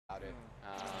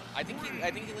about it. I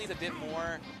think he leans a bit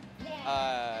more.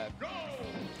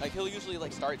 Like he'll usually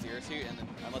like start Zero Suit, and then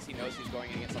unless he knows he's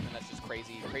going against something that's just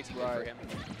crazy good for him.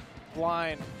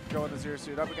 Blind going to Zero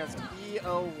Suit up against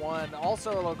EO1,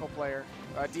 also a local player,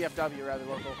 DFW rather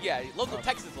local. Yeah, local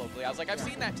Texas locally. I was like, I've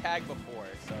seen that tag before,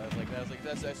 so I was like,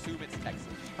 let's assume it's Texas.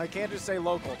 I can't just say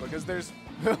local because there's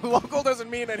local doesn't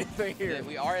mean anything here. Yeah,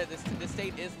 we are at this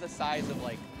state is the size of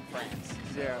like France.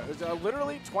 So. Yeah, it's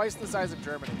literally twice the size of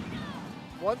Germany.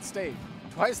 One state,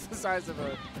 twice the size of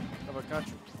a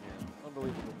country. Yeah.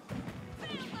 Unbelievable.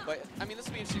 But I mean, this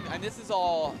will be interesting, and this is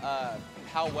all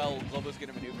how well Globo's going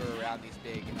to maneuver around these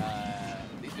big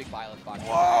violent boxes.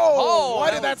 Whoa! Oh, why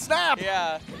did that snap?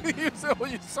 Yeah, you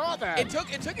saw that. It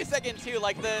took a second too.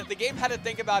 Like the game had to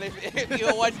think about if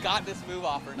EO1's got this move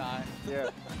off or not. Yeah,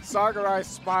 Sagarai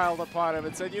smiled upon him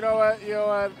and said, "You know what?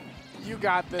 You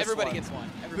got this. Everybody gets one.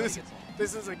 Everybody gets one.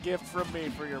 This is a gift from me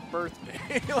for your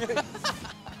birthday."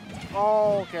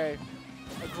 Oh, okay.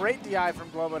 A great DI from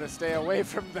Globo to stay away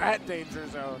from that danger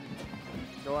zone.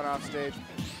 Going off stage.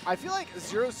 I feel like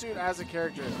Zero Suit as a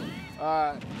character,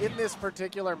 in this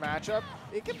particular matchup,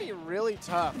 it can be really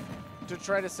tough to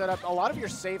try to set up. A lot of your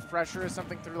safe pressure is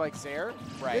something through like Zair.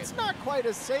 Right. It's not quite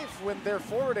as safe when their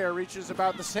forward air reaches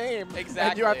about the same. Exactly.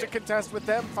 And you have to contest with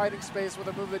them fighting space with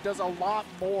a move that does a lot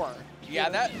more. Yeah,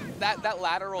 that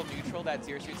lateral neutral that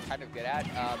Zero Suit's kind of good at,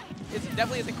 it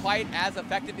definitely isn't quite as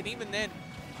effective. And even then,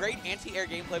 great anti-air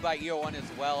gameplay by EO1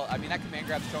 as well. I mean, that command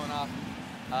grab's showing off.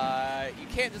 You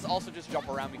can't also just jump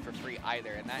around me for free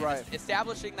either, and that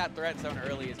establishing that threat zone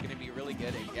early is going to be really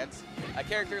good against a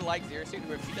character like Zero Suit,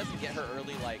 where if she doesn't get her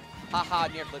early, like, haha,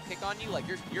 near flip kick on you, like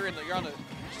she's going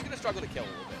to struggle to kill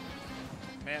a little bit.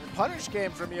 Man, the punish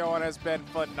game from EO1 has been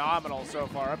phenomenal so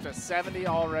far, up to 70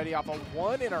 already off of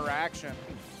one interaction.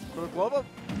 But Globo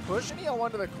pushing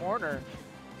EO1 to the corner.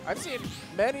 I've seen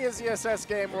many a ZSS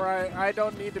game where I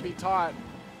don't need to be taught.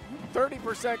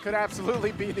 30% could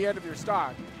absolutely be the end of your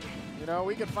stock. You know,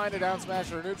 we could find a down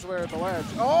smash or a neutral air at the ledge.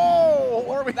 Oh,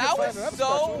 or we that was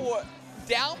so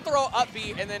down throw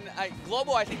upbeat, and then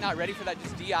Globo, I think, not ready for that.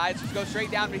 Just DIs, just go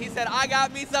straight down. But he said, "I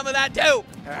got me some of that too."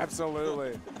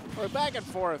 Absolutely. We're back and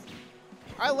forth.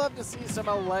 I love to see some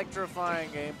electrifying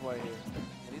gameplay here.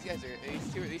 These guys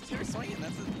are these two are swinging.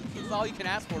 That's all you can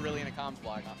ask for really in a comms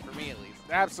block, for me at least.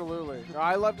 Absolutely. No,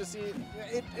 I love to see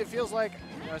it feels like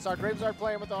I saw Gravesard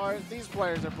playing with the heart. These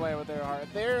players are playing with their heart.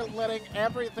 They're letting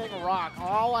everything rock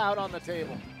all out on the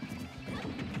table.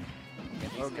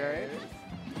 Okay.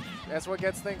 That's what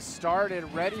gets things started.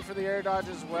 Ready for the air dodge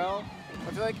as well.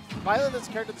 I feel like Violet is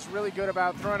a character that's really good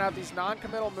about throwing out these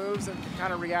non-committal moves and can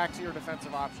kind of react to your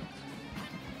defensive options.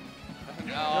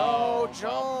 No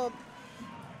jump.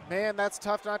 Man, that's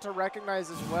tough not to recognize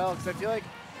as well, because I feel like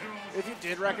if you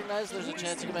did recognize, there's a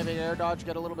chance you can maybe air dodge,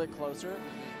 get a little bit closer.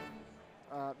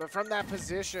 But from that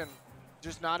position,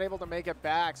 just not able to make it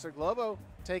back. So Globo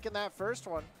taking that first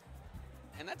one.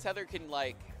 And that tether can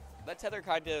kind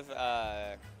of,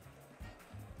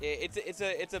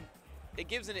 it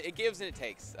gives and it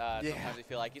takes. Sometimes I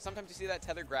feel like sometimes you see that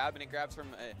tether grab and it grabs from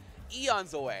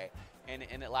eons away, and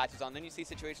it latches on. Then you see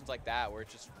situations like that where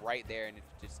it's just right there and it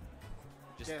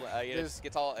just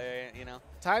gets all, you know.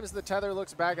 Times the tether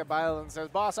looks back at Violet and says,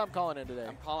 "Boss, I'm calling in today."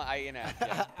 I'm calling.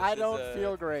 I don't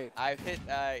feel great. I've hit.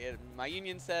 My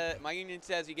union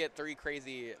says you get three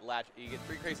crazy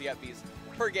upbeats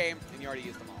per game, and you already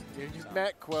used them all. You've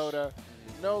met quota.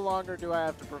 No longer do I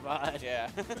have to provide.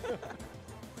 Yeah.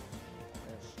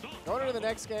 Going into the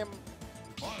next game,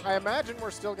 I imagine we're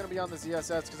still going to be on the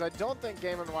ZSS because I don't think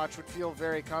Game & Watch would feel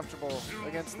very comfortable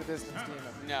against the Distance Demon.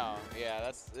 No, yeah,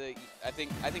 that's I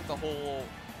think the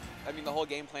whole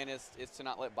game plan is to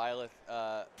not let Byleth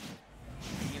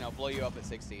blow you up at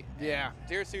 60. Yeah.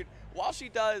 Zero Suit, while she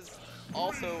does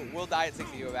also will die at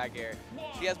 60 to a back air,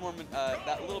 she has more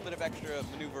that little bit of extra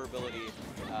maneuverability,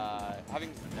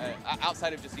 having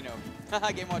outside of just Game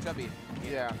Watch upbeat.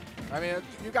 Yeah, I mean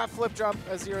you got flip jump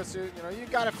as Zero Suit. You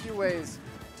got a few ways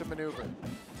to maneuver.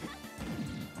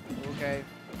 Okay,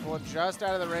 pulling just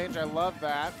out of the range. I love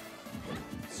that.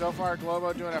 So far,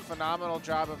 Globo doing a phenomenal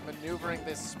job of maneuvering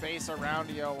this space around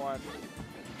EO1.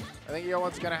 I think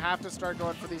EO1's going to have to start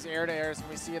going for these air-to-airs, and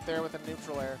we see it there with a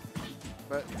neutral air.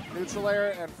 But neutral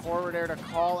air and forward air to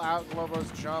call out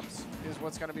Globo's jumps is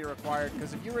what's going to be required,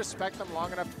 because if you respect them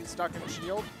long enough to be stuck in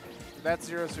shield, that's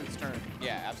Zero Suit's turn.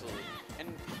 Yeah, absolutely.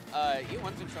 And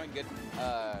EO1's been showing good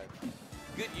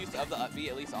use of the upbeat,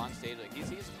 at least on stage. Like he's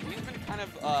been kind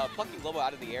of plucking Globo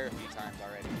out of the air a few times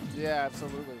already. Yeah,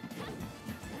 absolutely.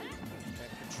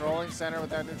 And controlling center with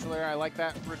that neutral air. I like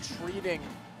that retreating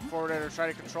forward air to try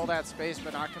to control that space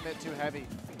but not commit too heavy.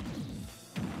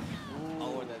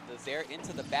 Zaire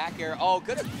into the back air. Oh,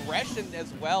 good aggression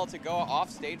as well to go off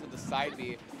stage with the side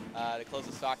B to close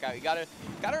the stock out. You gotta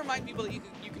remind people that you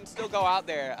can still go out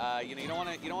there. You know, you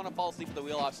don't want to fall asleep at the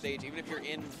wheel off stage, even if you're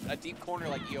in a deep corner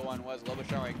like EO1 was. Globo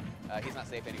showing he's not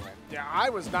safe anywhere. Yeah, I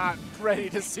was not ready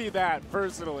to see that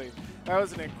personally. That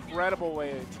was an incredible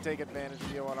way to take advantage of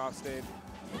EO1 off stage.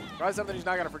 Probably something he's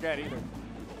not gonna forget either.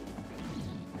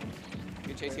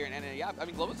 Good chase here, and yeah, I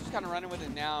mean, Globo's just kind of running with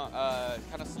it now,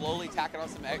 kind of slowly tacking on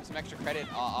some extra credit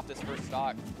off this first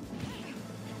stock.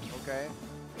 Okay.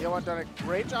 EO1 done a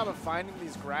great job of finding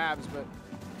these grabs, but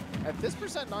at this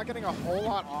percent, not getting a whole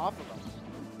lot off of them.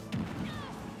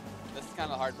 This is kind of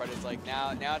the hard part. It's like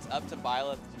now it's up to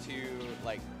Byleth to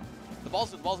like the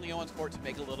ball's in EO1's court to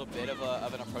make a little bit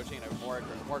of an approaching and a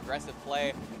more aggressive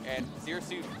play, and Zero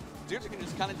Suit can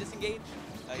just kind of disengage.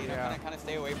 You know, kind of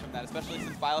stay away from that, especially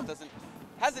since Byleth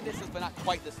has the distance, but not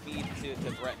quite the speed to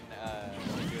threaten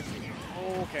Zero Suit.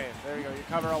 Okay, there you go. You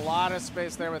cover a lot of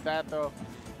space there with that, though.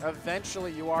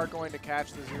 Eventually, you are going to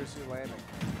catch the Zero Suit landing.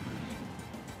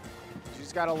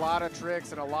 She's got a lot of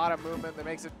tricks and a lot of movement that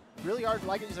makes it really hard.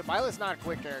 Like you said, Byleth's not a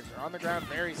quick character. On the ground,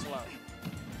 very slow.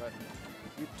 But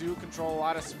you do control a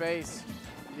lot of space.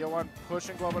 EO1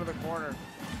 pushing Globo to the corner.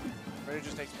 But it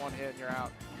just takes one hit and you're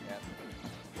out. Yeah.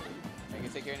 You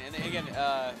can take care. And again,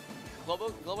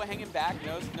 Globo hanging back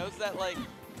knows that like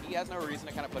he has no reason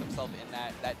to kind of put himself in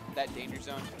that danger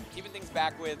zone. Keeping things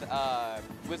back with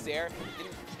Zaire.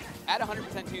 At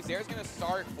 100% too, Zaire's going to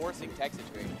start forcing tech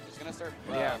situations. He's going to start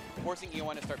forcing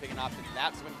EO1 to start picking options.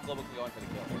 That's when Globo can go in for the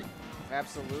kill.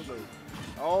 Absolutely.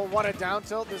 Oh, what a down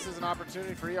tilt. This is an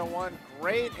opportunity for EO1.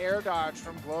 Great air dodge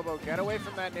from Globo. Get away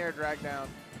from that nair drag down.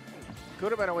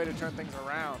 Could have been a way to turn things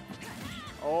around.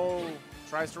 Oh,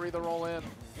 tries to read the roll in.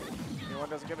 EO1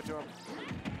 doesn't give it to him.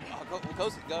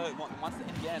 Wants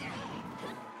it again.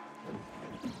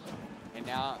 And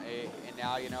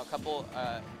now you know, a couple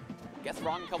gets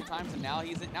wrong a couple times, and now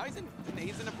he's in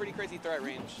a pretty crazy threat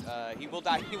range. He will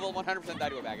die. He will 100% die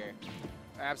to a back air.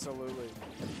 Absolutely.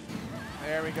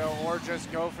 There we go. Or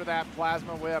just go for that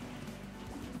plasma whip.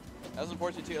 That was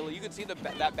unfortunate too. You could see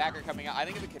that backer coming out. I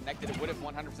think if it connected, it would have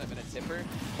 100% been a tipper.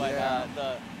 But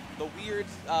the weird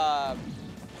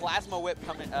plasma whip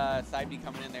coming, side B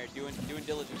coming in there, doing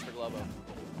diligence for Globo.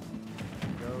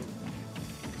 Go.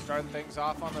 Starting things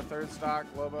off on the third stock.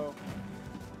 Globo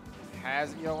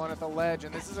has EO1 at the ledge,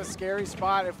 and this is a scary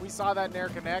spot. If we saw that nair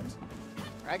connect,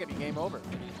 that could be game over.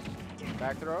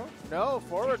 Back throw? No,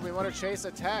 forward. We want to chase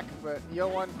attack, but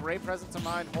EO1, great presence of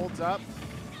mind, holds up.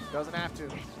 Doesn't have to.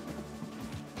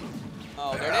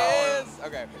 Oh, there it is.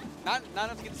 Okay, not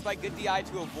enough to get the spike. Good DI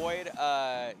to avoid.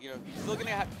 You know, still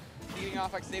gonna have leading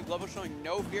off like save. Globo showing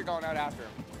no fear going out after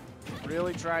him.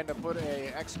 Really trying to put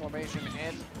a exclamation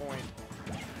end point.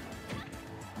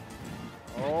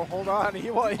 Oh, hold on.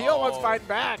 EO1's fighting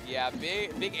back. Yeah,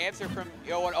 big answer from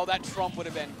EO1. Oh, that Trump would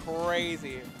have been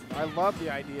crazy. I love the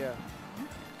idea.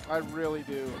 I really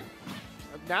do.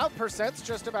 Now percent's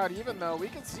just about even, though. We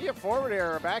can see a forward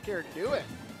air or a back air do it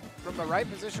from the right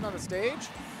position on the stage.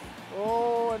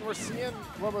 Oh, and we're seeing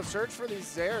Globo search for these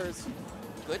Zairs.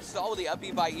 Good stall with the up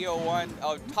B by EO1.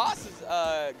 Oh, tosses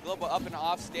Globo up and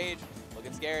off stage.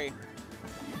 Looking scary.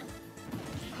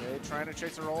 Okay, trying to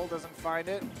chase a roll, doesn't find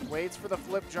it. Waits for the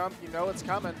flip jump. You know it's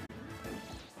coming.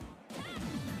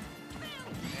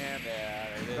 And there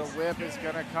it the is. whip is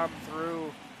going to come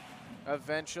through,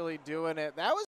 eventually doing it. That was